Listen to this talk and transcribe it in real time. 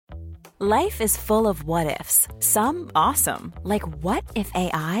Life is full of what-ifs. Some awesome, like what if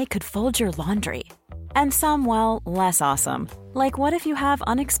AI could fold your laundry? And some, well, less awesome, like what if you have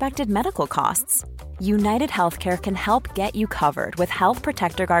unexpected medical costs? United Healthcare can help get you covered with Health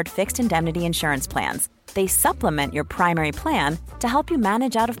Protector Guard fixed indemnity insurance plans. They supplement your primary plan to help you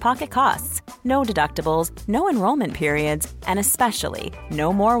manage out-of-pocket costs. No deductibles, no enrollment periods, and especially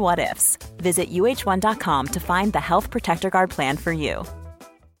no more what-ifs. Visit uh1.com to find the Health Protector Guard plan for you.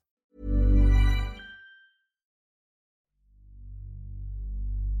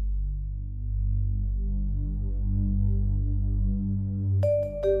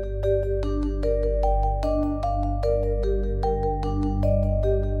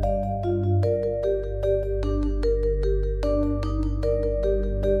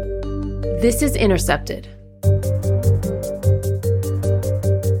 This is Intercepted.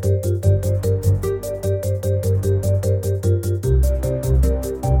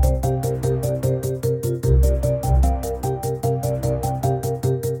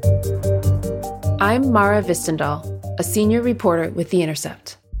 I'm Mara Vistendahl, a senior reporter with The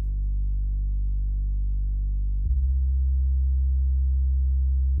Intercept.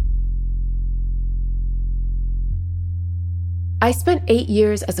 I spent 8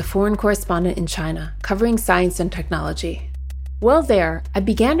 years as a foreign correspondent in China, covering science and technology. While there, I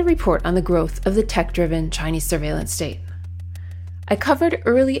began to report on the growth of the tech-driven Chinese surveillance state. I covered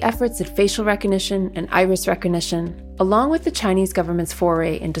early efforts at facial recognition and iris recognition, along with the Chinese government's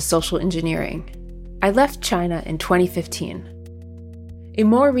foray into social engineering. I left China in 2015. In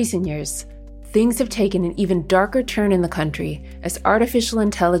more recent years, things have taken an even darker turn in the country as artificial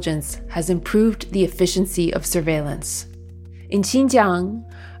intelligence has improved the efficiency of surveillance. In Xinjiang,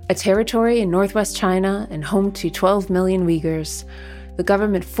 a territory in northwest China and home to 12 million Uyghurs, the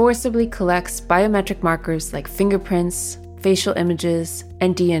government forcibly collects biometric markers like fingerprints, facial images,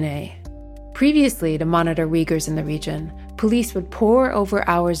 and DNA. Previously, to monitor Uyghurs in the region, police would pore over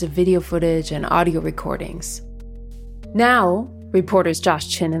hours of video footage and audio recordings. Now, reporters Josh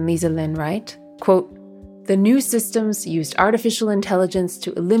Chin and Lisa Lin write, quote, "The new systems used artificial intelligence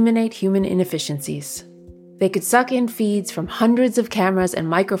to eliminate human inefficiencies. They could suck in feeds from hundreds of cameras and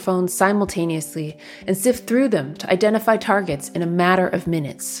microphones simultaneously and sift through them to identify targets in a matter of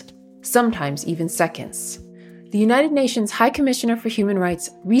minutes, sometimes even seconds." The United Nations High Commissioner for Human Rights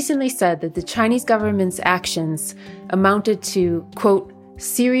recently said that the Chinese government's actions amounted to, quote,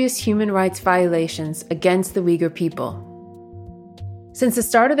 "serious human rights violations against the Uyghur people." Since the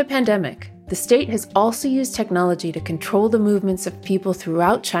start of the pandemic, the state has also used technology to control the movements of people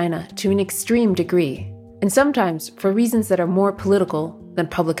throughout China to an extreme degree, and sometimes for reasons that are more political than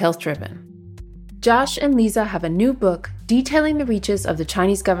public health driven. Josh and Lisa have a new book detailing the reaches of the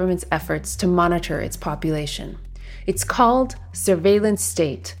Chinese government's efforts to monitor its population. It's called Surveillance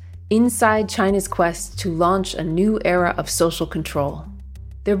State: Inside China's Quest to Launch a New Era of Social Control.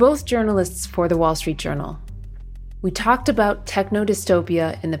 They're both journalists for the Wall Street Journal. We talked about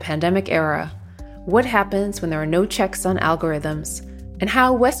techno-dystopia in the pandemic era, what happens when there are no checks on algorithms, and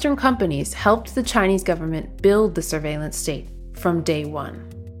how Western companies helped the Chinese government build the surveillance state from day one.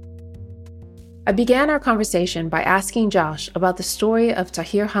 I began our conversation by asking Josh about the story of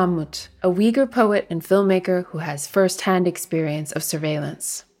Tahir Hammoud, a Uyghur poet and filmmaker who has first-hand experience of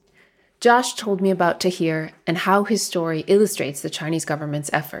surveillance. Josh told me about Tahir and how his story illustrates the Chinese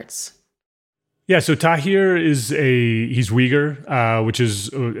government's efforts. Yeah, so Tahir he's Uyghur, which is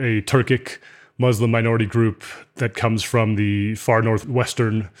a Turkic Muslim minority group that comes from the far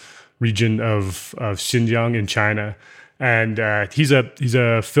northwestern region of Xinjiang in China. And he's a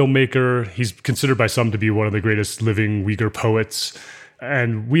filmmaker. He's considered by some to be one of the greatest living Uyghur poets.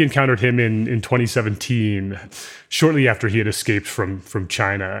 And we encountered him in 2017, shortly after he had escaped from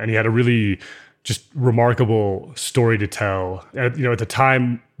China. And he had a really just remarkable story to tell. At the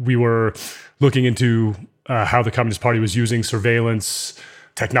time, we were looking into how the Communist Party was using surveillance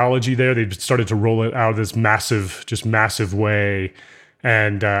technology there. They started to roll it out this massive way,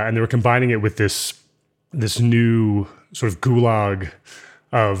 and they were combining it with this new sort of gulag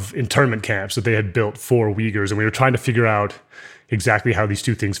of internment camps that they had built for Uyghurs, and we were trying to figure out exactly how these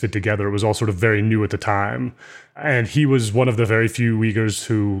two things fit together. It was all sort of very new at the time, and he was one of the very few Uyghurs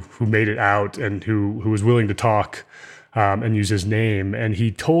who made it out and who was willing to talk and use his name. And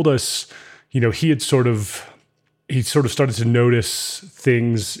he told us, he sort of started to notice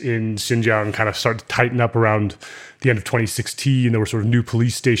things in Xinjiang kind of start to tighten up around the end of 2016. There were sort of new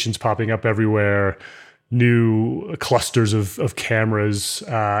police stations popping up everywhere, new clusters of cameras.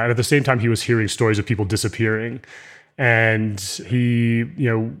 And at the same time, he was hearing stories of people disappearing. And he,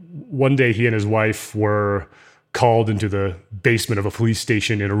 one day he and his wife were called into the basement of a police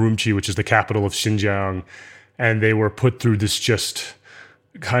station in Urumqi, which is the capital of Xinjiang. And they were put through this just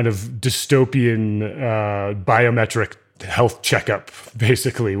kind of dystopian biometric health checkup,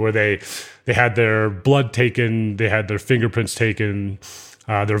 basically, where they had their blood taken, they had their fingerprints taken,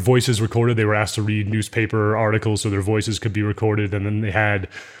 their voices recorded. They were asked to read newspaper articles so their voices could be recorded. And then they had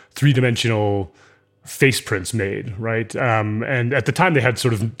three-dimensional face prints made, right? And at the time they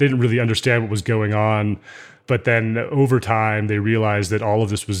didn't really understand what was going on. But then over time, they realized that all of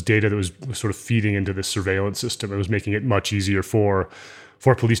this was data that was sort of feeding into this surveillance system. It was making it much easier for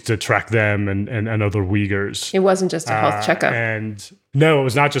police to track them and other Uyghurs. It wasn't just a health checkup. And no, it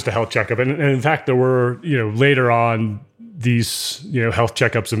was not just a health checkup. And in fact, there were, later on, these, health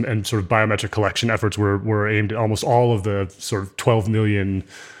checkups and sort of biometric collection efforts were aimed at almost all of the sort of 12 million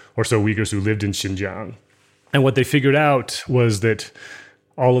or so Uyghurs who lived in Xinjiang. And what they figured out was that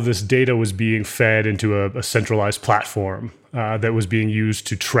all of this data was being fed into a centralized platform that was being used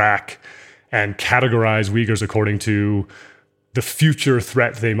to track and categorize Uyghurs according to the future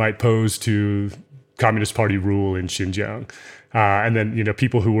threat they might pose to Communist Party rule in Xinjiang. And then,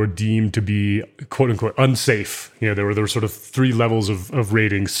 people who were deemed to be, quote unquote, unsafe. There were sort of three levels of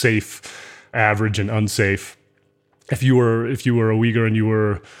rating: safe, average, and unsafe. If you were a Uyghur and you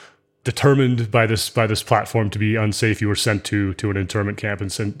were determined by this platform to be unsafe, you were sent to an internment camp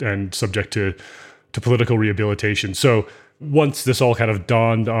and subject to political rehabilitation. So once this all kind of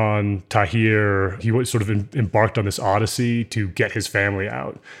dawned on Tahir, he sort of embarked on this odyssey to get his family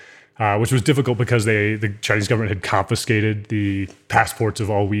out, which was difficult because the Chinese government had confiscated the passports of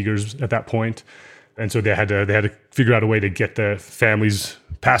all Uyghurs at that point, and so they had to figure out a way to get the family's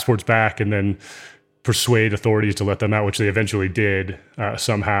passports back and then persuade authorities to let them out, which they eventually did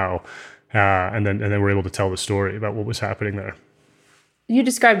somehow, and then were able to tell the story about what was happening there. You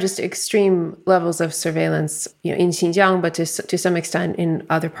described just extreme levels of surveillance, in Xinjiang, but to some extent in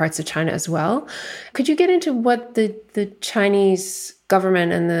other parts of China as well. Could you get into what the Chinese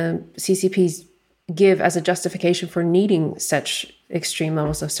government and the CCPs give as a justification for needing such extreme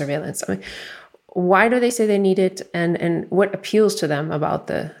levels of surveillance? I mean, why do they say they need it, and what appeals to them about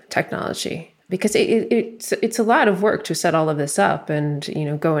the technology? Because it's a lot of work to set all of this up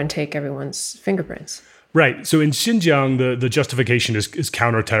and go and take everyone's fingerprints. Right. So in Xinjiang, the justification is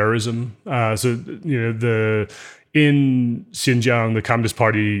counterterrorism. In Xinjiang, the Communist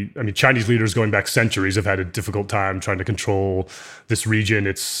Party, Chinese leaders going back centuries have had a difficult time trying to control this region.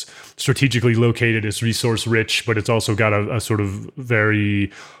 It's strategically located, it's resource rich, but it's also got a sort of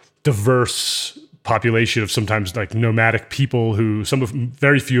very diverse population of sometimes like nomadic people who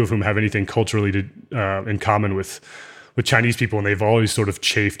very few of whom have anything culturally in common with Chinese people, and they've always sort of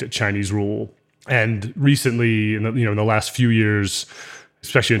chafed at Chinese rule. And recently, in the last few years,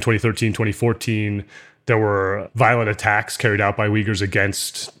 especially in 2013, 2014, there were violent attacks carried out by Uyghurs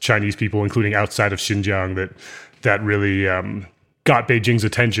against Chinese people, including outside of Xinjiang, that really got Beijing's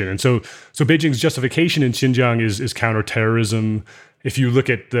attention. And so Beijing's justification in Xinjiang is counterterrorism. If you look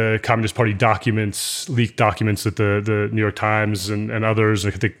at the Communist Party documents, leaked documents that the New York Times and others,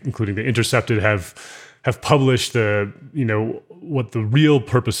 including The Intercepted, have published, what the real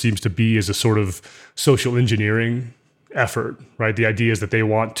purpose seems to be is a sort of social engineering effort, right? The idea is that they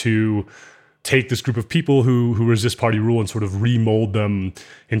want to take this group of people who resist party rule and sort of remold them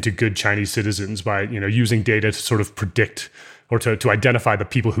into good Chinese citizens by using data to sort of predict or to identify the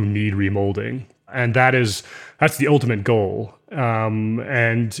people who need remolding. And that's the ultimate goal.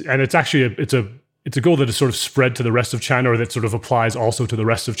 And it's actually it's a goal that is sort of spread to the rest of China, or that sort of applies also to the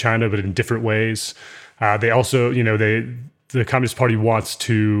rest of China, but in different ways. They also, the Communist Party wants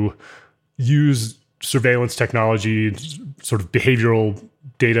to use surveillance technology, sort of behavioral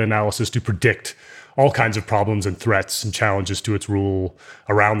data analysis, to predict all kinds of problems and threats and challenges to its rule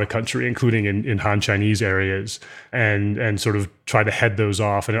around the country, including in Han Chinese areas, and sort of try to head those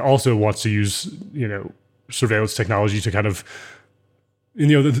off. And it also wants to use, surveillance technology to kind of,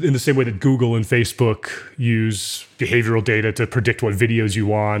 in the same way that Google and Facebook use behavioral data to predict what videos you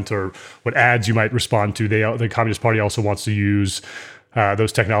want or what ads you might respond to, the Communist Party also wants to use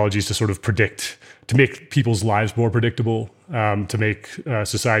those technologies to sort of predict, to make people's lives more predictable, to make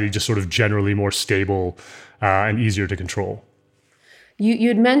society just sort of generally more stable and easier to control. You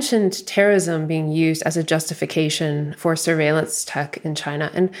had mentioned terrorism being used as a justification for surveillance tech in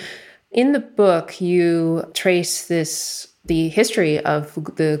China. And in the book, you trace the history of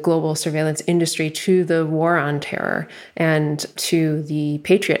the global surveillance industry to the War on Terror and to the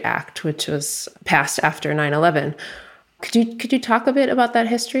Patriot Act, which was passed after 9/11. Could you talk a bit about that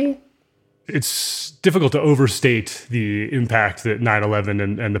history? It's difficult to overstate the impact that 9/11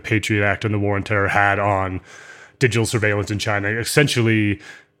 and the Patriot Act and the War on Terror had on digital surveillance in China, or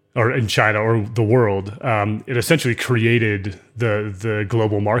the world, it essentially created the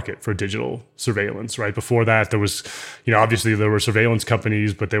global market for digital surveillance, right? Before that, there was, obviously there were surveillance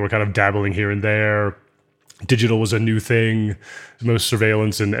companies, but they were kind of dabbling here and there. Digital was a new thing. Most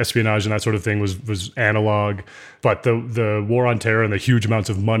surveillance and espionage and that sort of thing was analog. But the war on terror and the huge amounts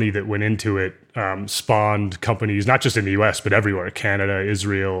of money that went into it spawned companies, not just in the U.S., but everywhere: Canada,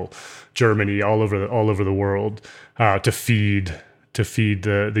 Israel, Germany, all over the world, to feed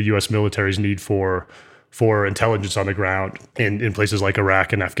the U.S. military's need for intelligence on the ground in places like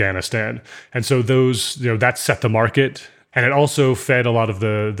Iraq and Afghanistan. And so that set the market. And it also fed a lot of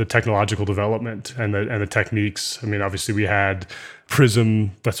the technological development and the techniques. I mean, obviously we had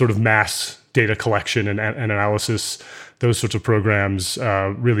PRISM, that sort of mass data collection and analysis. Those sorts of programs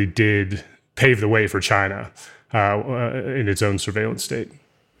really did pave the way for China in its own surveillance state.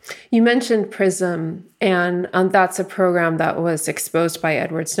 You mentioned PRISM, and that's a program that was exposed by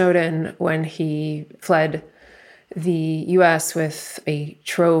Edward Snowden when he fled the U.S. with a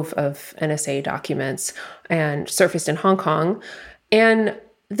trove of NSA documents and surfaced in Hong Kong. And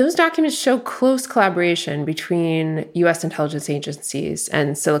those documents show close collaboration between U.S. intelligence agencies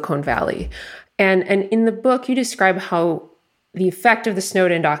and Silicon Valley. And in the book, you describe how the effect of the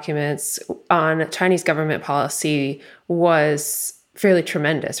Snowden documents on Chinese government policy was fairly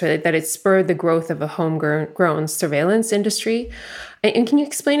tremendous, right? That it spurred the growth of a homegrown surveillance industry. And can you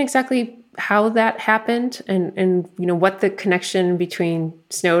explain exactly how that happened and what the connection between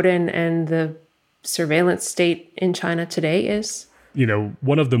Snowden and the surveillance state in China today is?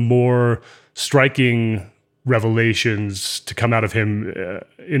 One of the more striking revelations to come out of him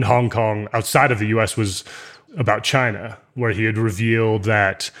in Hong Kong outside of the U.S. was about China, where he had revealed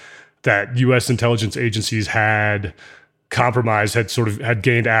that U.S. intelligence agencies had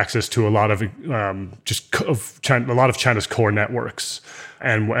gained access to a lot of China's core networks,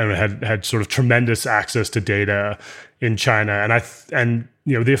 and had sort of tremendous access to data in China. And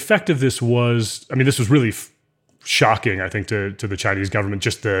the effect of this was, this was really shocking, I think, to the Chinese government.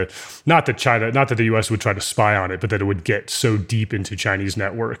 Just not that the U.S. would try to spy on it, but that it would get so deep into Chinese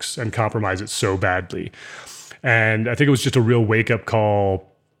networks and compromise it so badly. And I think it was just a real wake-up call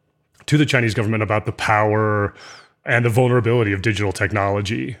to the Chinese government about the power and the vulnerability of digital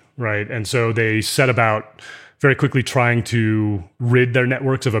technology, right? And so they set about very quickly trying to rid their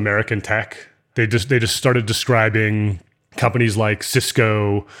networks of American tech. They just started describing companies like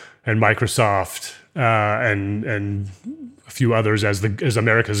Cisco and Microsoft and a few others as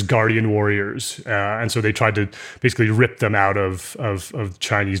America's guardian warriors, and so they tried to basically rip them out of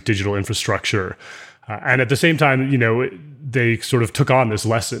Chinese digital infrastructure. And at the same time, they sort of took on this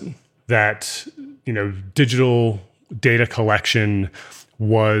lesson that digital data collection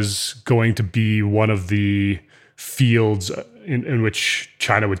was going to be one of the fields in which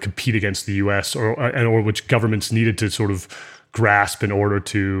China would compete against the U.S. or which governments needed to sort of grasp in order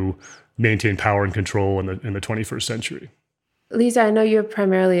to maintain power and control in the 21st century. Lisa, I know you're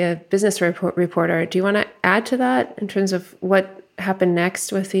primarily a business reporter. Do you want to add to that in terms of what happened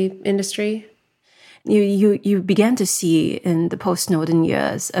next with the industry? You began to see in the post-Snowden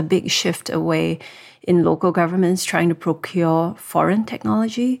years a big shift away in local governments trying to procure foreign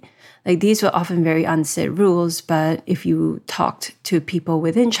technology. Like, these were often very unsaid rules, but if you talked to people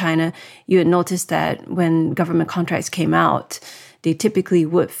within China, you would notice that when government contracts came out, they typically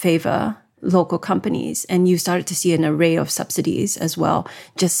would favor local companies. And you started to see an array of subsidies as well,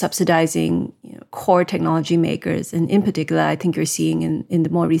 just subsidizing core technology makers. And in particular, I think you're seeing in the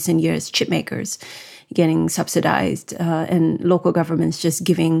more recent years, chip makers getting subsidized, and local governments just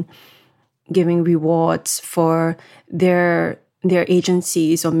giving rewards for their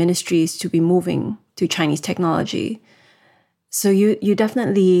agencies or ministries to be moving to Chinese technology. So you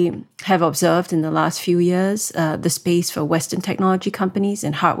definitely have observed in the last few years the space for Western technology companies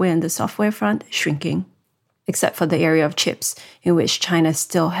in hardware and the software front shrinking, except for the area of chips, in which China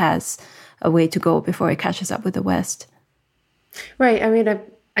still has a way to go before it catches up with the West. Right.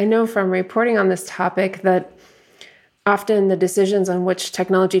 I know from reporting on this topic that often the decisions on which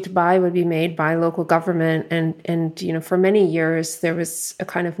technology to buy would be made by local government. And for many years, there was a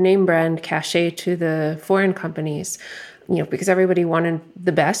kind of name brand cachet to the foreign companies, because everybody wanted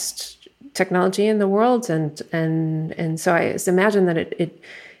the best technology in the world. And so I imagine that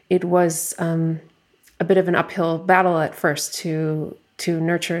it was a bit of an uphill battle at first to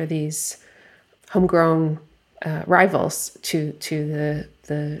nurture these homegrown rivals to the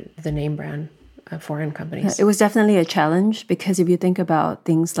name brand foreign companies. It was definitely a challenge, because if you think about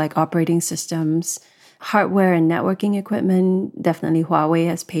things like operating systems, hardware and networking equipment, definitely Huawei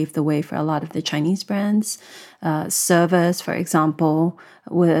has paved the way for a lot of the Chinese brands. Servers, for example,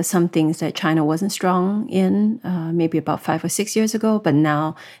 were some things that China wasn't strong in maybe about 5 or 6 years ago, but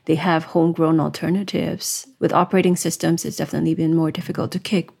now they have homegrown alternatives. With operating systems, it's definitely been more difficult to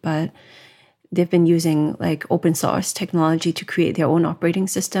kick, but they've been using like open source technology to create their own operating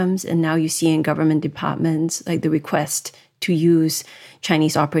systems. And now you see in government departments, like the request to use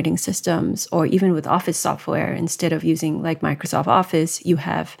Chinese operating systems, or even with Office software, instead of using like Microsoft Office, you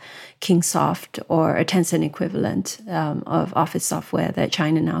have Kingsoft or a Tencent equivalent of Office software that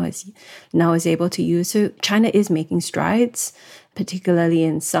China now is able to use. So China is making strides, particularly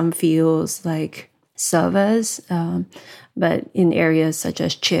in some fields like servers, but in areas such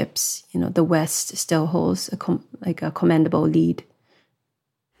as chips, the West still holds a commendable lead.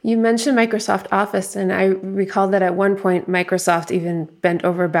 You mentioned Microsoft Office, and I recall that at one point, Microsoft even bent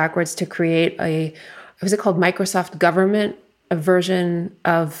over backwards to create was it called Microsoft Government, a version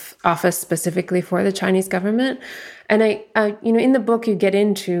of Office specifically for the Chinese government. And in the book, you get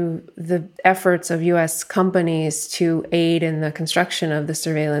into the efforts of U.S. companies to aid in the construction of the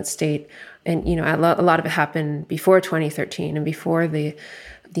surveillance state. And, a lot of it happened before 2013 and before the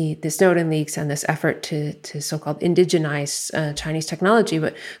Snowden leaks and this effort to so-called indigenize Chinese technology.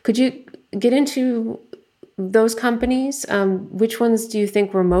 But could you get into those companies? Which ones do you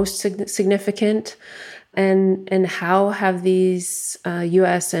think were most significant? And how have these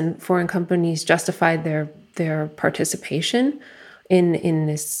U.S. and foreign companies justified their participation in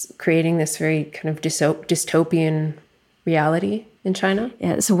this, creating this very kind of dystopian reality in China?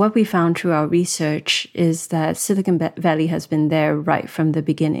 Yeah, so what we found through our research is that Silicon Valley has been there right from the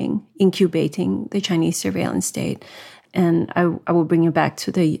beginning, incubating the Chinese surveillance state. And I will bring you back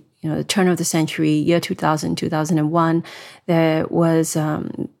to the turn of the century, year 2000, 2001. There was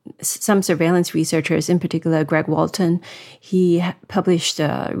some surveillance researchers, in particular Greg Walton. He published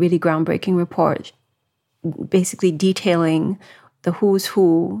a really groundbreaking report, basically detailing the who's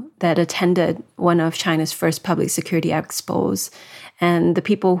who that attended one of China's first public security expos. And the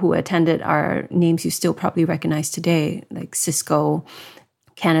people who attended are names you still probably recognize today, like Cisco,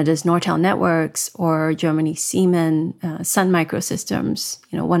 Canada's Nortel Networks, or Germany's Siemens, Sun Microsystems,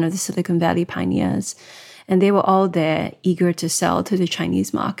 one of the Silicon Valley pioneers. And they were all there eager to sell to the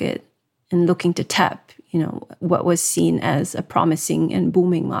Chinese market and looking to tap, what was seen as a promising and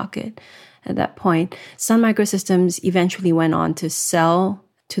booming market. At that point, Sun Microsystems eventually went on to sell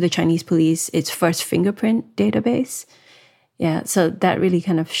to the Chinese police its first fingerprint database. Yeah, so that really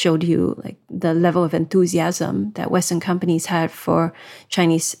kind of showed you like the level of enthusiasm that Western companies had for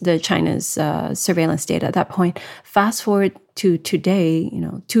China's surveillance data at that point. Fast forward to today,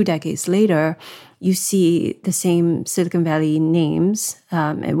 2 decades later, you see the same Silicon Valley names,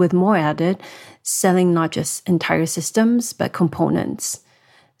 with more added, selling not just entire systems, but components.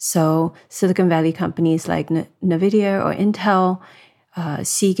 So Silicon Valley companies like NVIDIA or Intel,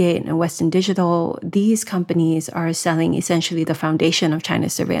 Seagate and Western Digital, these companies are selling essentially the foundation of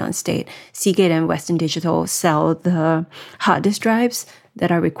China's surveillance state. Seagate and Western Digital sell the hard disk drives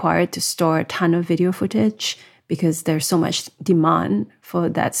that are required to store a ton of video footage because there's so much demand for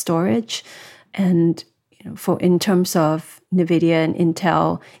that storage. And in terms of NVIDIA and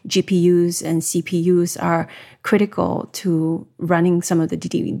Intel, GPUs and CPUs are critical to running some of the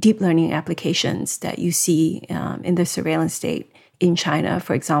deep learning applications that you see in the surveillance state in China,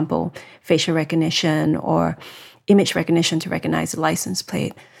 for example, facial recognition or image recognition to recognize a license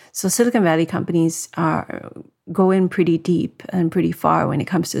plate. So Silicon Valley companies go in pretty deep and pretty far when it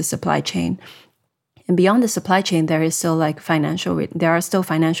comes to the supply chain. And beyond the supply chain, there are still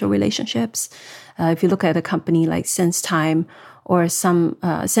financial relationships. If you look at a company like SenseTime,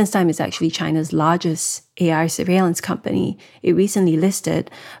 SenseTime is actually China's largest AI surveillance company. It recently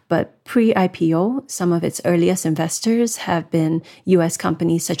listed, but pre-IPO, some of its earliest investors have been U.S.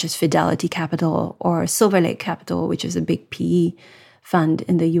 companies such as Fidelity Capital or Silver Lake Capital, which is a big PE fund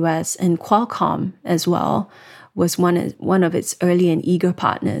in the U.S., and Qualcomm as well was one of its early and eager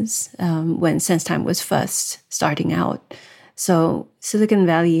partners when SenseTime was first starting out. So Silicon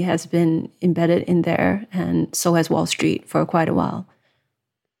Valley has been embedded in there, and so has Wall Street for quite a while.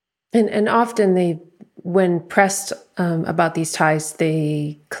 And often when pressed about these ties,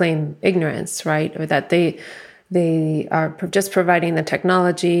 they claim ignorance, right? Or that they are just providing the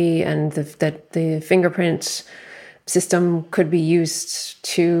technology, and that the fingerprint system could be used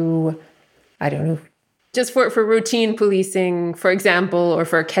to, I don't know, just for routine policing, for example, or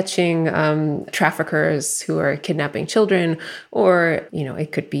for catching traffickers who are kidnapping children, or,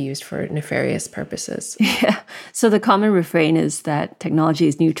 it could be used for nefarious purposes. Yeah. So the common refrain is that technology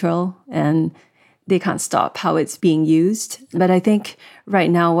is neutral and they can't stop how it's being used. But I think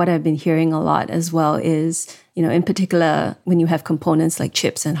right now what I've been hearing a lot as well is, in particular, when you have components like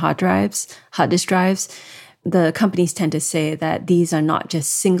chips and hard disk drives, the companies tend to say that these are not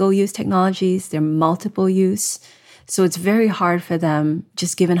just single-use technologies, they're multiple use. So it's very hard for them,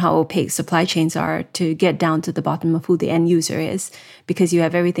 just given how opaque supply chains are, to get down to the bottom of who the end user is, because you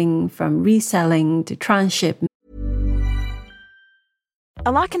have everything from reselling to transship.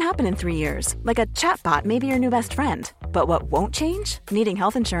 A lot can happen in 3 years, like a chatbot may be your new best friend. But what won't change? Needing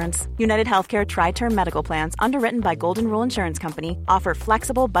health insurance. United Healthcare Tri-Term Medical Plans, underwritten by Golden Rule Insurance Company, offer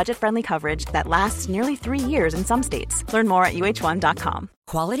flexible, budget-friendly coverage that lasts nearly 3 years in some states. Learn more at uh1.com.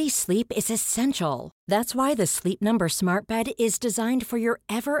 Quality sleep is essential. That's why the Sleep Number Smart Bed is designed for your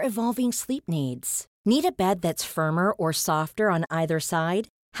ever-evolving sleep needs. Need a bed that's firmer or softer on either side?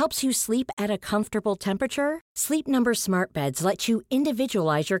 Helps you sleep at a comfortable temperature? Sleep Number Smart Beds let you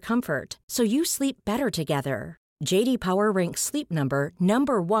individualize your comfort, so you sleep better together. J.D. Power ranks Sleep Number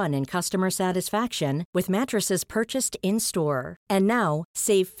 #1 in customer satisfaction with mattresses purchased in-store. And now,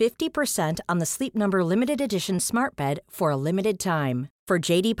 save 50% on the Sleep Number Limited Edition Smart Bed for a limited time. For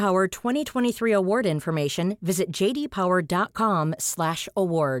J.D. Power 2023 award information, visit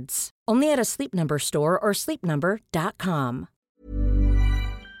jdpower.com/awards. Only at a Sleep Number store or sleepnumber.com.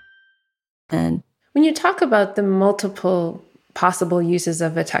 And when you talk about the multiple possible uses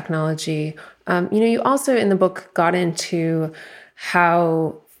of a technology, you also in the book got into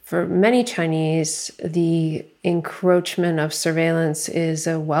how for many Chinese, the encroachment of surveillance is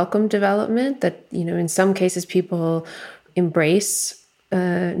a welcome development, that, in some cases people embrace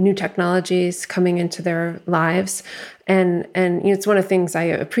new technologies coming into their lives. And it's one of the things I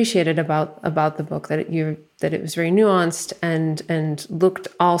appreciated about the book, that it was very nuanced and looked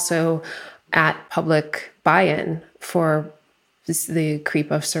also at public buy-in for the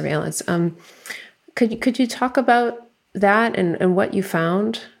creep of surveillance. Could you talk about that and what you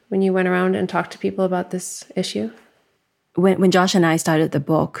found when you went around and talked to people about this issue? When Josh and I started the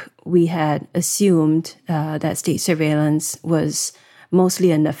book, we had assumed that state surveillance was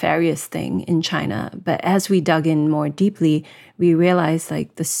mostly a nefarious thing in China. But as we dug in more deeply, we realized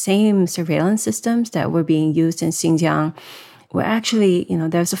the same surveillance systems that were being used in Xinjiang were actually,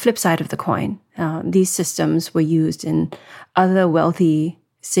 there's a flip side of the coin. These systems were used in other wealthy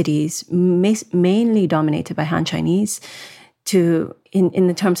cities, mainly dominated by Han Chinese, in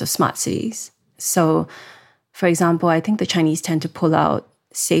the terms of smart cities. So, for example, I think the Chinese tend to pull out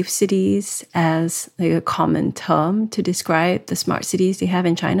safe cities as a common term to describe the smart cities they have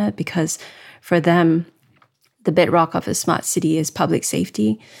in China, because for them, the bedrock of a smart city is public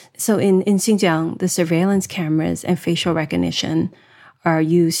safety. So in Xinjiang, the surveillance cameras and facial recognition are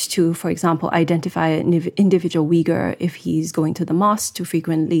used to, for example, identify an individual Uyghur if he's going to the mosque too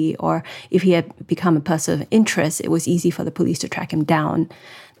frequently, or if he had become a person of interest, it was easy for the police to track him down.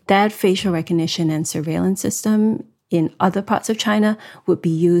 That facial recognition and surveillance system in other parts of China would be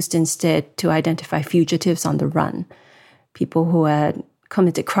used instead to identify fugitives on the run, people who had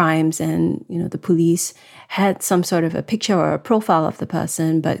committed crimes, and the police had some sort of a picture or a profile of the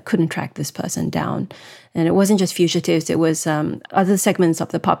person but couldn't track this person down. And it wasn't just fugitives, it was other segments of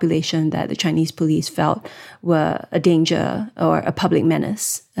the population that the Chinese police felt were a danger or a public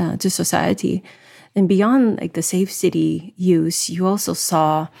menace to society. And beyond the safe city use, you also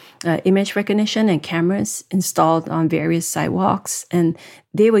saw image recognition and cameras installed on various sidewalks. And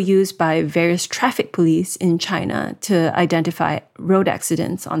they were used by various traffic police in China to identify road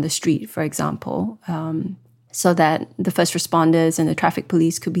accidents on the street, for example, so that the first responders and the traffic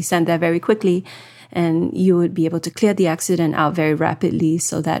police could be sent there very quickly. And you would be able to clear the accident out very rapidly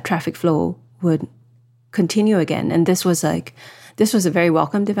so that traffic flow would continue again. And this was a very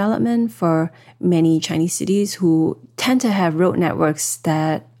welcome development for many Chinese cities who tend to have road networks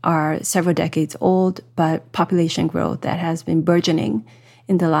that are several decades old, but population growth that has been burgeoning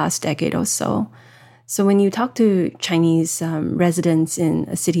in the last decade or so. So when you talk to Chinese residents in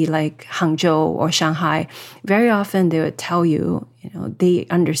a city like Hangzhou or Shanghai, very often they would tell you, they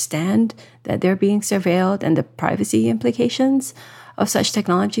understand that they're being surveilled and the privacy implications of such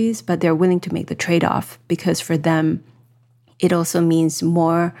technologies, but they're willing to make the trade-off because for them, it also means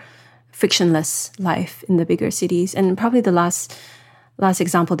more frictionless life in the bigger cities. And probably the last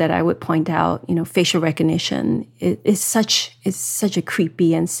example that I would point out, facial recognition is such a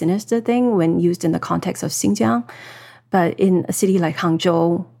creepy and sinister thing when used in the context of Xinjiang. But in a city like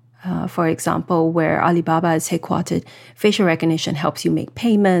Hangzhou, for example, where Alibaba is headquartered, facial recognition helps you make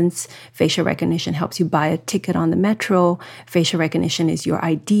payments. Facial recognition helps you buy a ticket on the metro. Facial recognition is your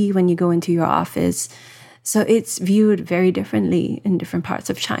ID when you go into your office. So it's viewed very differently in different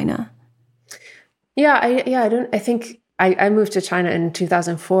parts of China. I think I moved to China in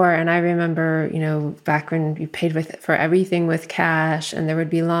 2004, and I remember, back when you paid for everything with cash, and there would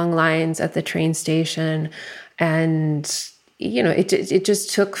be long lines at the train station, and it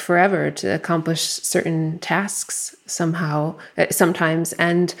just took forever to accomplish certain tasks sometimes,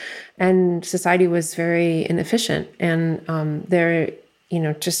 and society was very inefficient, and there,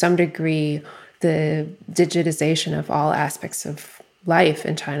 to some degree, the digitization of all aspects of life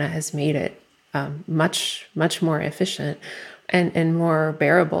in China has made it much more efficient and more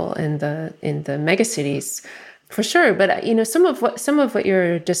bearable in the megacities, for sure. But some of what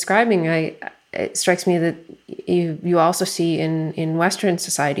you're describing, it strikes me that you also see in Western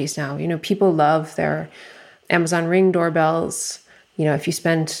societies now. People love their Amazon Ring doorbells. If you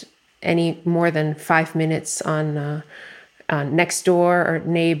spend any more than 5 minutes on Nextdoor or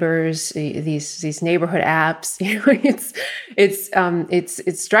Neighbors, these neighborhood apps,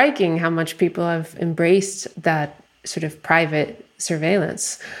 it's striking how much people have embraced that sort of private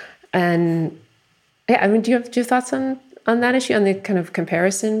surveillance. And do you have thoughts on that issue, on the kind of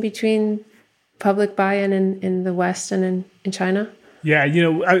comparison between public buy-in in the West and in China? Yeah,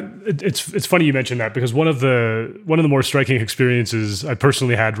 it's funny you mentioned that, because one of the more striking experiences I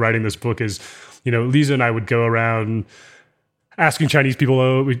personally had writing this book is, Lisa and I would go around asking Chinese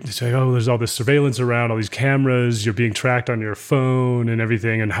people, we'd say, there's all this surveillance around, all these cameras, you're being tracked on your phone and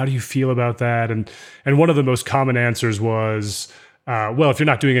everything, and how do you feel about that? And one of the most common answers was, well, if you're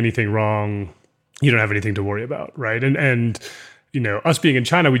not doing anything wrong, you don't have anything to worry about, right? And us being in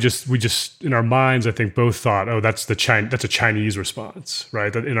China, we just in our minds, I think, both thought, that's a Chinese response,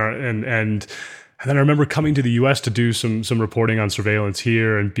 right? And then I remember coming to the U.S. to do some reporting on surveillance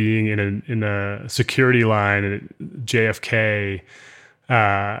here, and being in a security line at JFK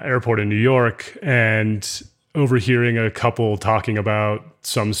airport in New York, and overhearing a couple talking about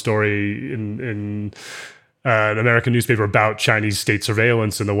some story in an American newspaper about Chinese state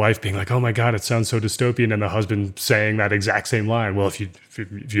surveillance, and the wife being like, "Oh my God, it sounds so dystopian," and the husband saying that exact same line. Well, if you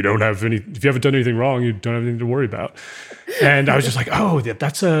haven't done anything wrong, you don't have anything to worry about. And I was just like,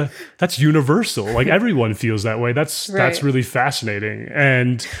 that's universal. Like, everyone feels that way. That's really fascinating.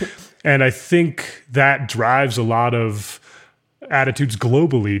 And I think that drives a lot of attitudes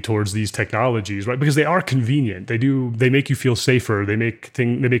globally towards these technologies, right? Because they are convenient. They make you feel safer. They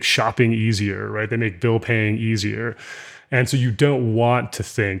make shopping easier, right? They make bill paying easier. And so you don't want to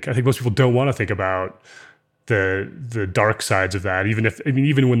think, I think most people don't want to think about the dark sides of that,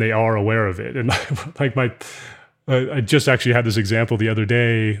 even when they are aware of it. And like I just actually had this example the other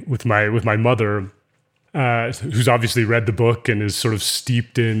day with my mother, who's obviously read the book and is sort of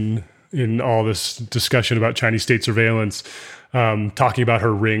steeped in all this discussion about Chinese state surveillance, talking about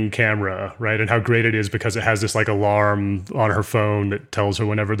her Ring camera, right? And how great it is because it has this like alarm on her phone that tells her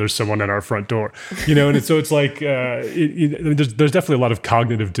whenever there's someone at our front door, and so it's like, there's definitely a lot of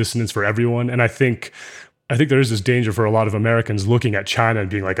cognitive dissonance for everyone. And I think there is this danger for a lot of Americans looking at China and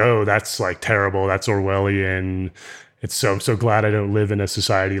being like, oh, that's like terrible. That's Orwellian. I'm so glad I don't live in a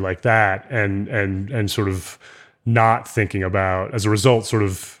society like that. And sort of not thinking about, as a result, sort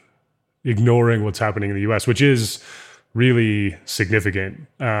of ignoring what's happening in the US, which is really significant.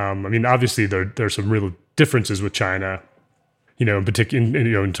 Obviously there are some real differences with China, in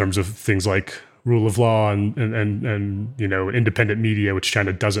particular, in terms of things like rule of law and independent media, which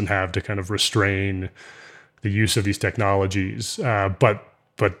China doesn't have to kind of restrain the use of these technologies. But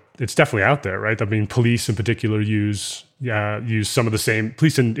it's definitely out there, right? Police in particular use some of the same,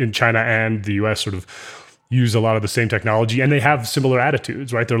 police in China and the US sort of use a lot of the same technology, and they have similar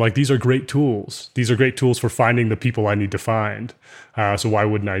attitudes, right? They're like, these are great tools. These are great tools for finding the people I need to find. So why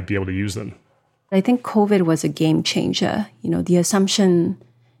wouldn't I be able to use them? I think COVID was a game changer. The assumption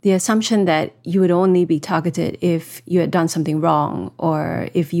that you would only be targeted if you had done something wrong or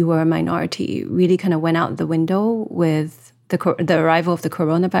if you were a minority really kind of went out the window with the arrival of the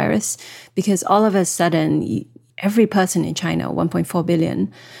coronavirus, because all of a sudden, every person in China, 1.4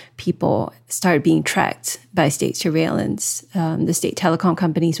 billion people, started being tracked by state surveillance. The state telecom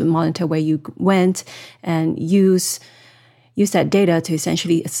companies would monitor where you went and use that data to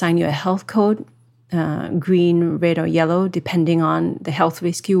essentially assign you a health code, green, red, or yellow, depending on the health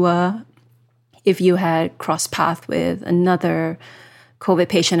risk you were. If you had crossed paths with another COVID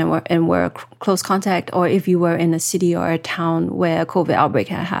patient and were a close contact, or if you were in a city or a town where a COVID outbreak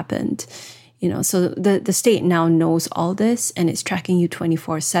had happened. So the state now knows all this and it's tracking you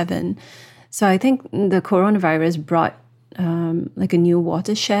 24/7. So I think the coronavirus brought like a new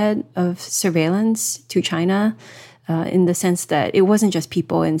watershed of surveillance to China. in the sense that it wasn't just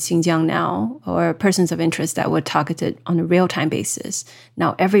people in Xinjiang now or persons of interest that were targeted on a real-time basis.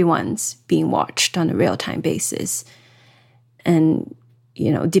 Now everyone's being watched on a real-time basis. And,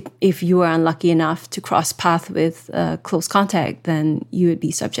 if you are unlucky enough to cross path with close contact, then you would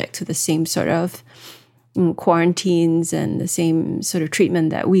be subject to the same sort of quarantines and the same sort of treatment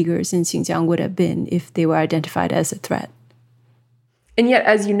that Uyghurs in Xinjiang would have been if they were identified as a threat. And yet,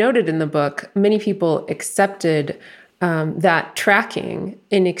 as you noted in the book, many people accepted that tracking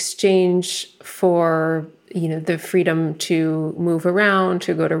in exchange for the freedom to move around,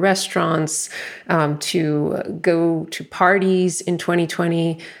 to go to restaurants, to go to parties in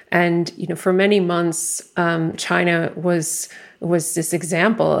 2020. And, for many months, China was this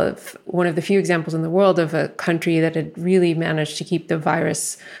example of one of the few examples in the world of a country that had really managed to keep the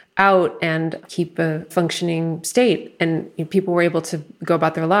virus out and keep a functioning state. And people were able to go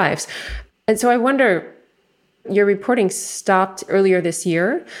about their lives. And so I wonder, your reporting stopped earlier this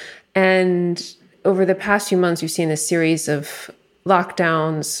year, and over the past few months, you've seen a series of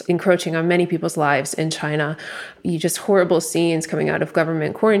lockdowns encroaching on many people's lives in China. Just horrible scenes coming out of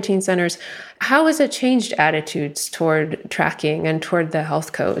government quarantine centers. How has it changed attitudes toward tracking and toward the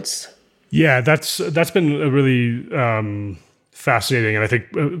health codes? Yeah, that's been a really fascinating and I think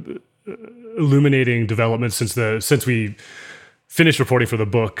illuminating development since we finished reporting for the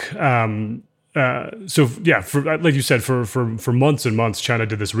book. Like you said, for months and months, China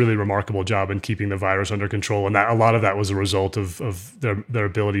did this really remarkable job in keeping the virus under control, and that a lot of that was a result of their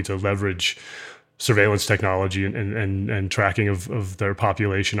ability to leverage surveillance technology and tracking of their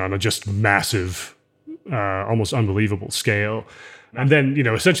population on a just massive, almost unbelievable scale. And then,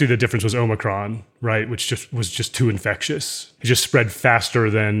 essentially the difference was Omicron, right, which was too infectious. It just spread faster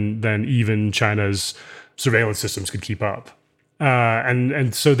than even China's surveillance systems could keep up.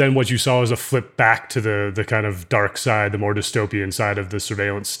 And so then what you saw was a flip back to the kind of dark side, the more dystopian side of the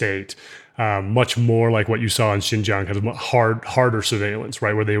surveillance state, much more like what you saw in Xinjiang, kind of harder surveillance,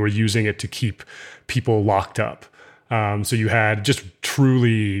 right, where they were using it to keep people locked up. So you had just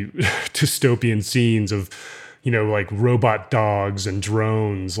truly dystopian scenes of, like robot dogs and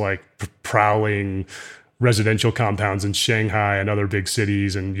drones, like prowling residential compounds in Shanghai and other big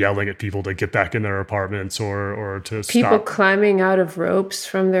cities and yelling at people to get back in their apartments or to stop. People climbing out of ropes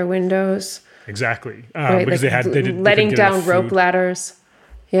from their windows. Exactly. Right, because like they letting down rope ladders.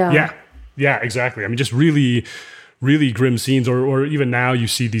 Yeah. Yeah, exactly. I mean, just really, really grim scenes. Or even now you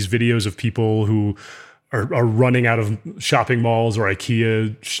see these videos of people who are running out of shopping malls or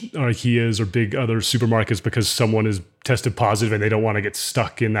Ikeas or big other supermarkets because someone is tested positive and they don't want to get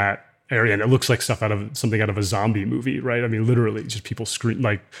stuck in that area. And it looks like something out of a zombie movie, right? I mean, literally just people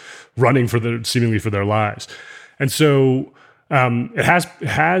running seemingly for their lives. And so it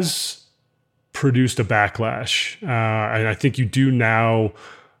has produced a backlash. And I think you do now,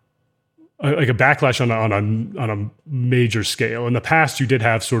 like a backlash on a major scale. In the past, you did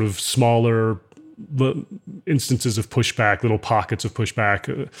have sort of smaller instances of pushback, little pockets of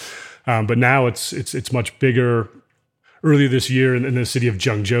pushback. But now it's much bigger. Earlier this year in the city of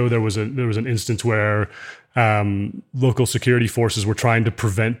Zhengzhou, there was an instance where local security forces were trying to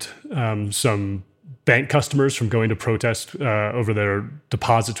prevent some bank customers from going to protest over their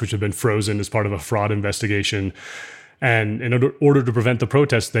deposits, which had been frozen as part of a fraud investigation. And in order to prevent the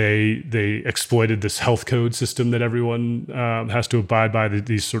protest, they exploited this health code system that everyone has to abide by.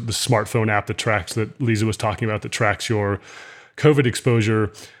 The smartphone app that Lisa was talking about that tracks your COVID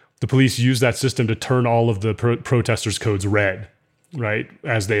exposure. The police used that system to turn all of the protesters' codes red, right,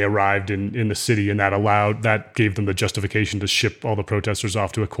 as they arrived in the city, and that gave them the justification to ship all the protesters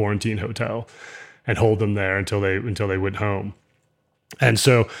off to a quarantine hotel and hold them there until they went home. And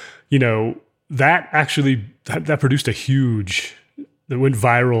so, that actually that produced that went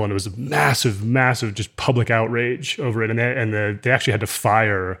viral, and it was a massive just public outrage over it, and they actually had to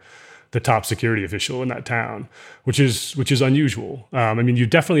fire the top security official in that town, which is unusual. I mean, you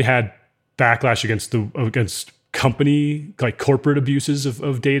definitely had backlash against company, like corporate abuses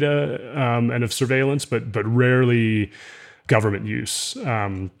of data and of surveillance, but rarely government use.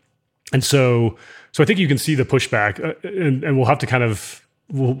 And so I think you can see the pushback, and we'll have to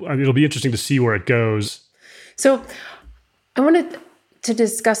it'll be interesting to see where it goes. So I wanted to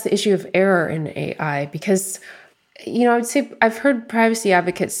discuss the issue of error in AI because, I would say I've heard privacy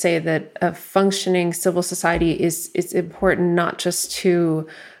advocates say that a functioning civil society is important not just to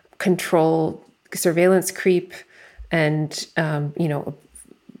control surveillance creep and,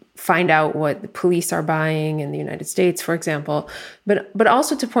 find out what the police are buying in the United States, for example, but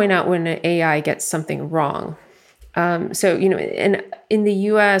also to point out when an AI gets something wrong. In the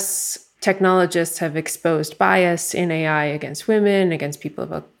U.S., technologists have exposed bias in AI against women, against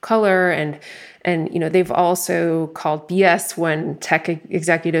people of color, and they've also called BS when tech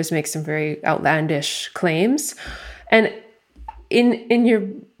executives make some very outlandish claims. And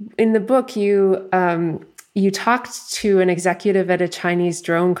in the book, you talked to an executive at a Chinese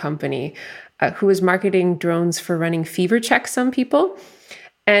drone company who was marketing drones for running fever checks on people,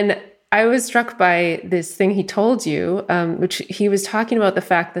 and I was struck by this thing he told you, which he was talking about the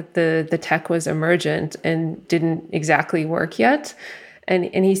fact that the tech was emergent and didn't exactly work yet.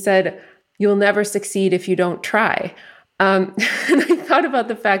 And he said, "You'll never succeed if you don't try." And I thought about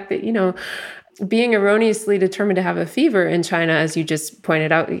the fact that, being erroneously determined to have a fever in China, as you just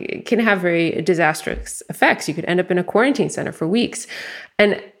pointed out, it can have very disastrous effects. You could end up in a quarantine center for weeks.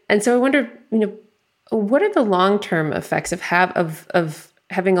 And so I wonder, what are the long-term effects of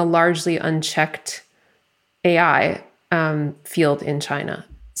having a largely unchecked AI field in China?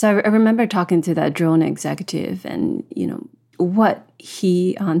 So I remember talking to that drone executive, and what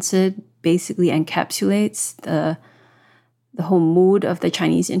he answered basically encapsulates the whole mood of the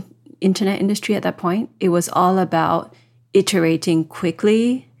Chinese internet industry at that point. It was all about iterating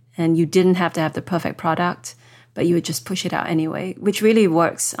quickly, and you didn't have to have the perfect product, but you would just push it out anyway, which really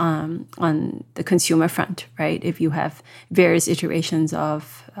works on the consumer front, right? If you have various iterations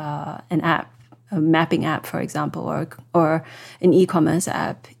of an app, a mapping app, for example, or an e-commerce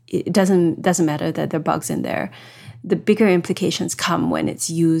app, it doesn't matter that there are bugs in there. The bigger implications come when it's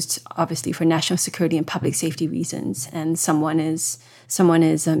used, obviously, for national security and public safety reasons, and someone is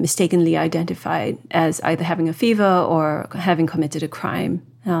mistakenly identified as either having a fever or having committed a crime.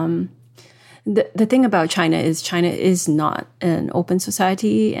 The thing about China is not an open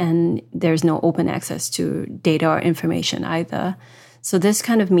society, and there's no open access to data or information either. So this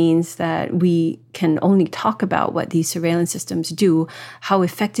kind of means that we can only talk about what these surveillance systems do. How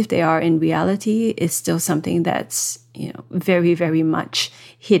effective they are in reality is still something that's very, very much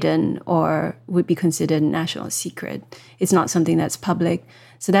hidden or would be considered a national secret. It's not something that's public.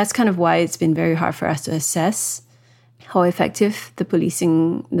 So that's kind of why it's been very hard for us to assess how effective the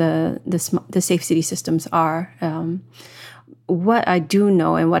policing, the safe city systems are. What I do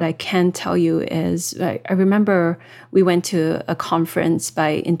know and what I can tell you is, I remember we went to a conference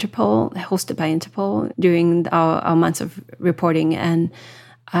by Interpol, hosted by Interpol, during our months of reporting, and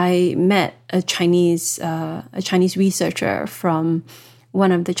I met a Chinese researcher from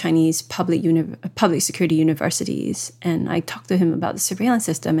one of the Chinese public security universities, and I talked to him about the surveillance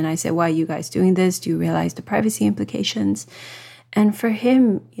system, and I said, "Why are you guys doing this? Do you realize the privacy implications?" And for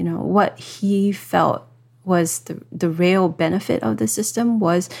him, what he felt was the real benefit of the system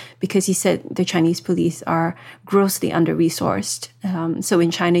was because he said the Chinese police are grossly under-resourced. So in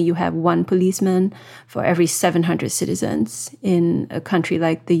China, you have one policeman for every 700 citizens. In a country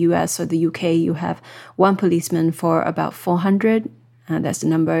like the US or the UK, you have one policeman for about 400. That's the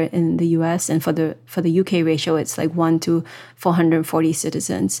number in the US. And for the UK ratio, it's like 1 to 440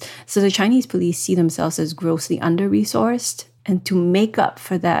 citizens. So the Chinese police see themselves as grossly under-resourced. And to make up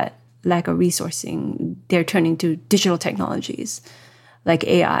for that lack of resourcing, they're turning to digital technologies like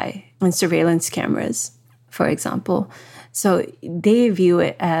AI and surveillance cameras, for example. So they view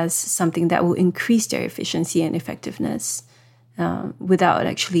it as something that will increase their efficiency and effectiveness without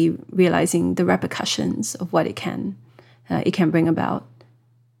actually realizing the repercussions of what it can bring about.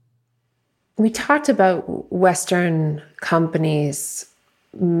 We talked about Western companies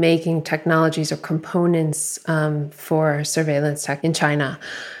making technologies or components for surveillance tech in China.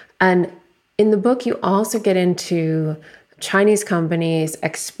 And in the book, you also get into Chinese companies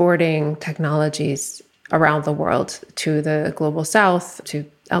exporting technologies around the world to the global south, to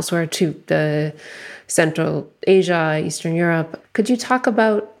elsewhere, to the Central Asia, Eastern Europe. Could you talk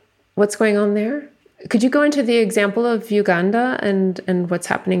about what's going on there? Could you go into the example of Uganda and what's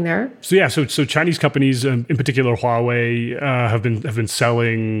happening there? So Chinese companies, in particular Huawei, have been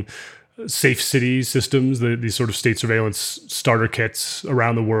selling safe city systems, these sort of state surveillance starter kits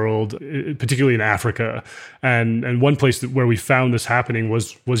around the world, particularly in Africa. And one place where we found this happening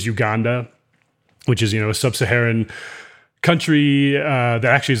was Uganda, which is a sub-Saharan country that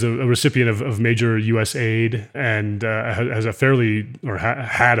actually is a recipient of major U.S. aid and has had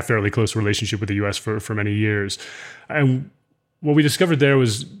a fairly close relationship with the U.S. for many years. And what we discovered there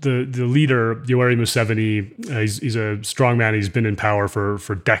was the leader, Yoweri Museveni. He's a strong man. He's been in power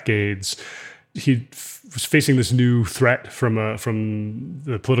for decades. He was facing this new threat from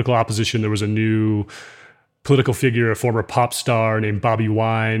the political opposition. There was a new political figure, a former pop star named Bobi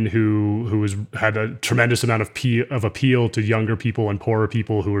Wine, who had a tremendous amount of appeal to younger people and poorer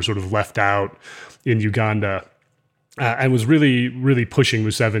people who were sort of left out in Uganda. and was really, really pushing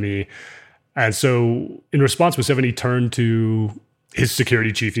Museveni. And so in response, Museveni turned to his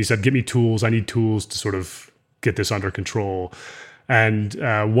security chief and he said, "Give me tools. I need tools to sort of get this under control." And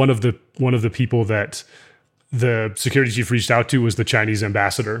one of the people that the security chief reached out to was the Chinese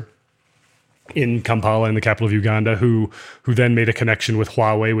ambassador in Kampala, in the capital of Uganda, who then made a connection with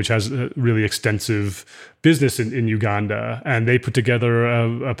Huawei, which has a really extensive business in Uganda. And they put together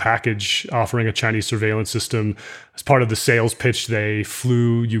a package offering a Chinese surveillance system. As part of the sales pitch, they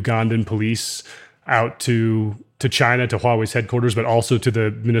flew Ugandan police out to China, to Huawei's headquarters, but also to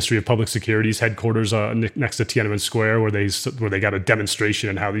the Ministry of Public Security's headquarters next to Tiananmen Square, where they got a demonstration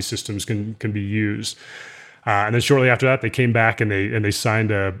on how these systems can be used. And then shortly after that, they came back and they signed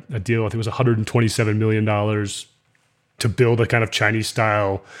a deal. I think it was $127 million to build a kind of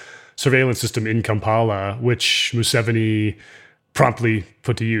Chinese-style surveillance system in Kampala, which Museveni promptly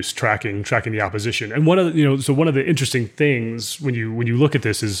put to use, tracking the opposition. And one of the interesting things when you look at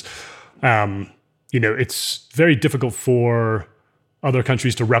this is, it's very difficult for other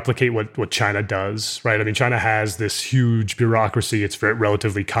countries to replicate what China does, right? I mean, China has this huge bureaucracy. It's very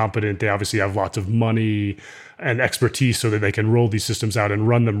relatively competent. They obviously have lots of money and expertise so that they can roll these systems out and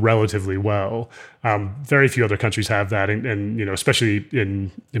run them relatively well. Very few other countries have that, and especially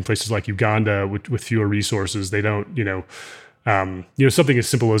in places like Uganda with fewer resources, they don't. Something as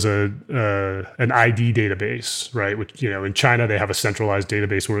simple as an ID database, right? Which, in China, they have a centralized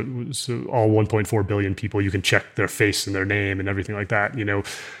database where all 1.4 billion people, you can check their face and their name and everything like that.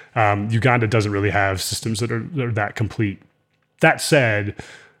 Uganda doesn't really have systems that are that complete. That said,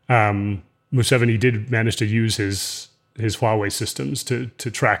 Museveni did manage to use his Huawei systems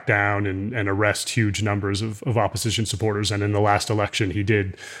to track down and arrest huge numbers of opposition supporters. And in the last election, he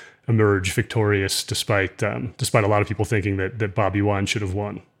did emerge victorious, despite a lot of people thinking that Bobi Wine should have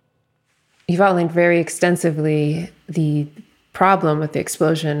won. You've outlined very extensively the problem with the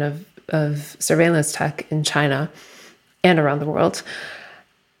explosion of surveillance tech in China and around the world.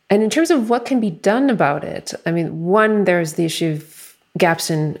 And in terms of what can be done about it, I mean, one, there's the issue of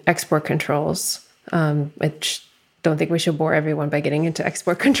gaps in export controls, which don't think we should bore everyone by getting into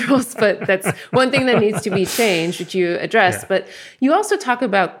export controls, but that's one thing that needs to be changed, which you address. Yeah. But you also talk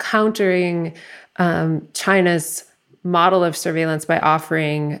about countering China's model of surveillance by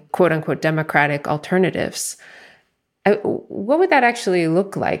offering quote unquote democratic alternatives. What would that actually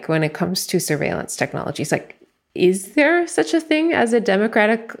look like when it comes to surveillance technologies? Like, is there such a thing as a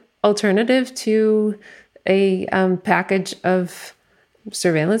democratic alternative to a package of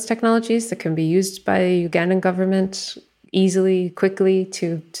surveillance technologies that can be used by the Ugandan government easily, quickly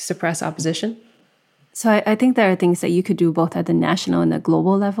to suppress opposition? So I think there are things that you could do both at the national and the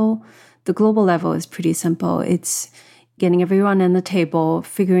global level. The global level is pretty simple. It's getting everyone on the table,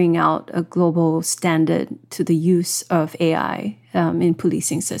 figuring out a global standard to the use of AI in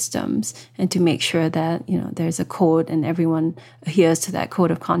policing systems, and to make sure that there's a code and everyone adheres to that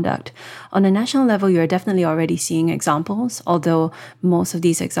code of conduct. On a national level, you're definitely already seeing examples, although most of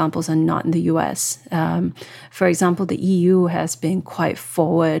these examples are not in the US. For example, the EU has been quite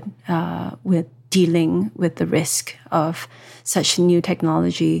forward with dealing with the risk of such new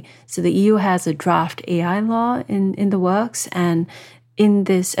technology. So the EU has a draft AI law in the works, and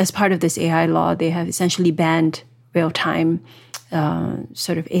as part of this AI law, they have essentially banned real-time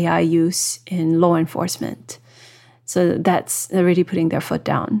sort of AI use in law enforcement. So that's already putting their foot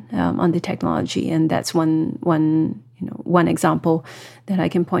down on the technology, and that's one example that I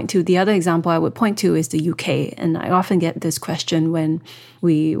can point to. The other example I would point to is the UK, and I often get this question when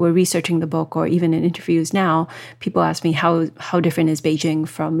we were researching the book, or even in interviews now. People ask me how different is Beijing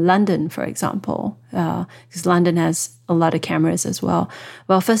from London, for example, because London has a lot of cameras as well.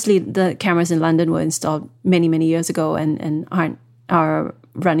 Well, firstly, the cameras in London were installed many, many years ago, and are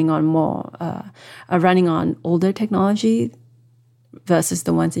running on older technology versus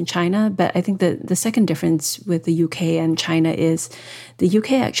the ones in China. But I think the second difference with the UK and China is the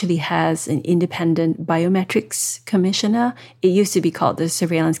UK actually has an independent biometrics commissioner. It used to be called the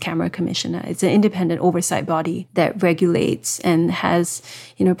Surveillance Camera Commissioner. It's an independent oversight body that regulates and has,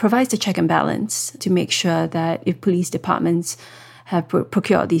 provides the check and balance to make sure that if police departments have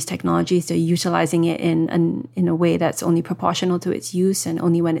procured these technologies, they're utilizing it in a way that's only proportional to its use and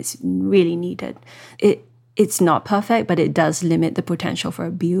only when it's really needed. It's not perfect, but it does limit the potential for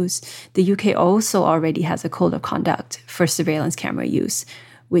abuse. The UK also already has a code of conduct for surveillance camera use,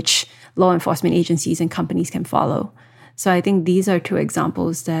 which law enforcement agencies and companies can follow. So I think these are two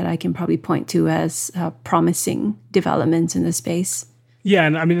examples that I can probably point to as promising developments in the space. Yeah,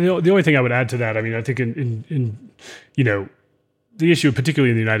 and I mean, the only thing I would add to that, I mean, I think in the issue,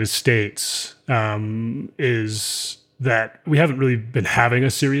 particularly in the United States, is that we haven't really been having a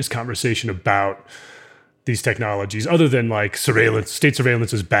serious conversation about these technologies, other than like state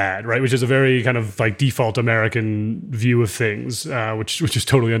surveillance is bad, right? Which is a very kind of like default American view of things, which is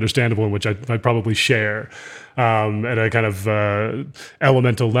totally understandable and which I probably share at a kind of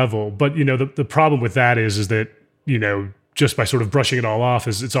elemental level. But the problem with that is that just by sort of brushing it all off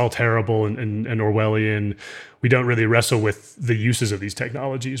as it's all terrible and Orwellian, we don't really wrestle with the uses of these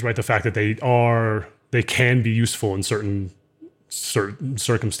technologies, right? The fact that they can be useful in certain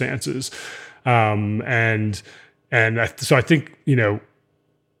circumstances. So I think,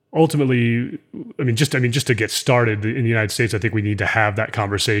 ultimately, just to get started in the United States, I think we need to have that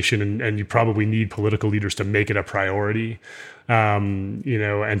conversation, and you probably need political leaders to make it a priority, and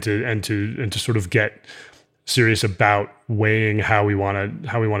to sort of get serious about weighing how we want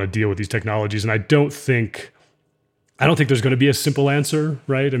to deal with these technologies. And I don't think there's going to be a simple answer,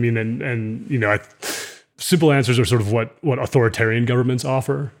 right? Simple answers are sort of what authoritarian governments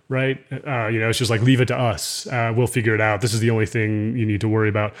offer, right? It's just like, leave it to us. We'll figure it out. This is the only thing you need to worry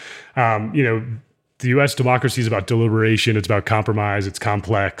about. The U.S. democracy is about deliberation. It's about compromise. It's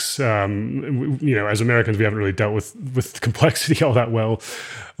complex. As Americans, we haven't really dealt with complexity all that well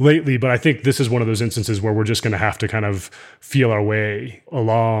lately. But I think this is one of those instances where we're just going to have to kind of feel our way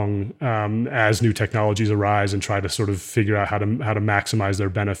along as new technologies arise and try to sort of figure out how to maximize their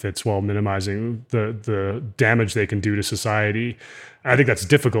benefits while minimizing the damage they can do to society. I think that's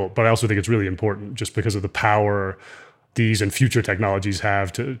difficult, but I also think it's really important just because of the power these and future technologies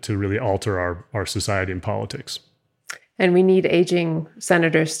have to really alter our society and politics. And we need aging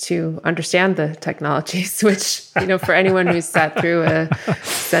senators to understand the technologies, which, for anyone who's sat through a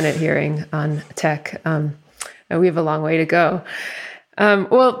Senate hearing on tech, we have a long way to go.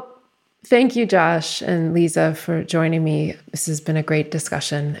 Well, thank you, Josh and Lisa, for joining me. This has been a great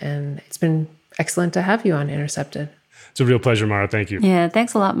discussion, and it's been excellent to have you on Intercepted. It's a real pleasure, Mara. Thank you. Yeah,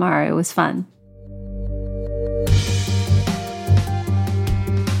 thanks a lot, Mara. It was fun.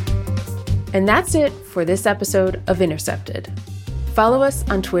 And that's it for this episode of Intercepted. Follow us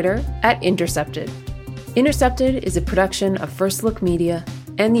on Twitter @Intercepted. Intercepted is a production of First Look Media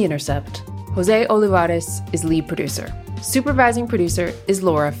and The Intercept. Jose Olivares is lead producer. Supervising producer is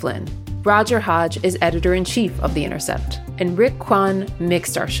Laura Flynn. Roger Hodge is editor-in-chief of The Intercept. And Rick Kwan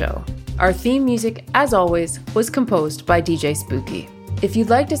mixed our show. Our theme music, as always, was composed by DJ Spooky. If you'd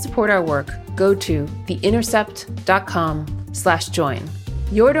like to support our work, go to theintercept.com/join.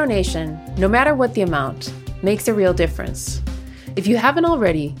 Your donation, no matter what the amount, makes a real difference. If you haven't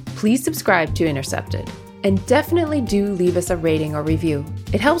already, please subscribe to Intercepted. And definitely do leave us a rating or review.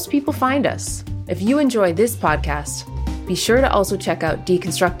 It helps people find us. If you enjoy this podcast, be sure to also check out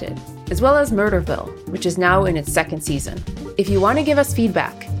Deconstructed, as well as Murderville, which is now in its second season. If you want to give us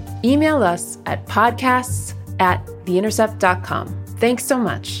feedback, email us at podcasts@theintercept.com. Thanks so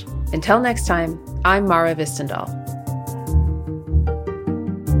much. Until next time, I'm Mara Vistendahl.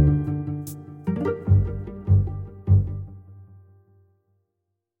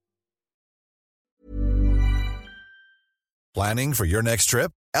 Planning for your next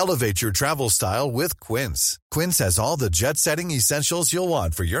trip? Elevate your travel style with Quince. Quince has all the jet-setting essentials you'll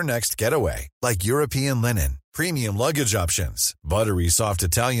want for your next getaway, like European linen, premium luggage options, buttery soft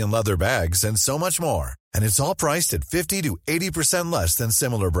Italian leather bags, and so much more. And it's all priced at 50 to 80% less than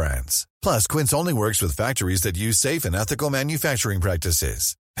similar brands. Plus, Quince only works with factories that use safe and ethical manufacturing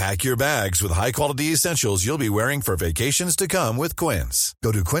practices. Pack your bags with high-quality essentials you'll be wearing for vacations to come with Quince.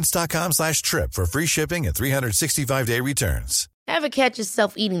 Go to quince.com/trip for free shipping and 365-day returns. Ever catch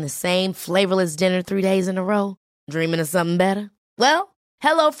yourself eating the same flavorless dinner 3 days in a row? Dreaming of something better? Well,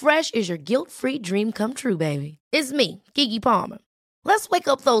 HelloFresh is your guilt-free dream come true, baby. It's me, Keke Palmer. Let's wake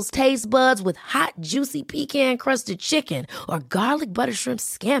up those taste buds with hot, juicy pecan-crusted chicken or garlic butter shrimp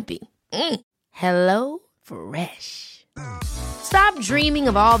scampi. Hello Fresh. Stop dreaming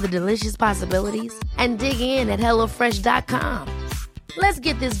of all the delicious possibilities and dig in at HelloFresh.com. Let's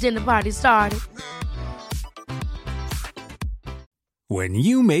get this dinner party started. When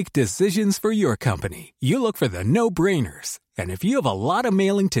you make decisions for your company, you look for the no-brainers. And if you have a lot of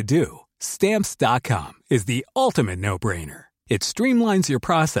mailing to do, Stamps.com is the ultimate no-brainer. It streamlines your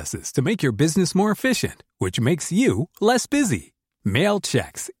processes to make your business more efficient, which makes you less busy. Mail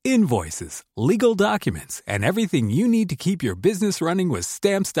checks, invoices, legal documents, and everything you need to keep your business running with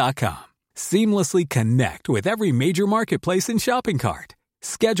Stamps.com. Seamlessly connect with every major marketplace and shopping cart.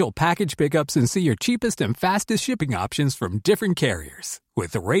 Schedule package pickups and see your cheapest and fastest shipping options from different carriers,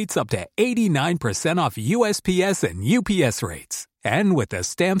 with rates up to 89% off USPS and UPS rates. And with the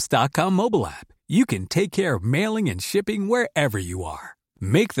Stamps.com mobile app, you can take care of mailing and shipping wherever you are.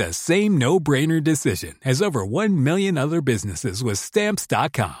 Make the same no-brainer decision as over 1 million other businesses with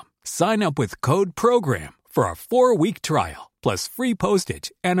Stamps.com. Sign up with Code PROGRAM for a 4-week trial, plus free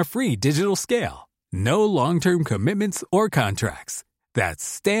postage and a free digital scale. No long-term commitments or contracts. That's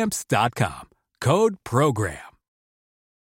Stamps.com. Code PROGRAM.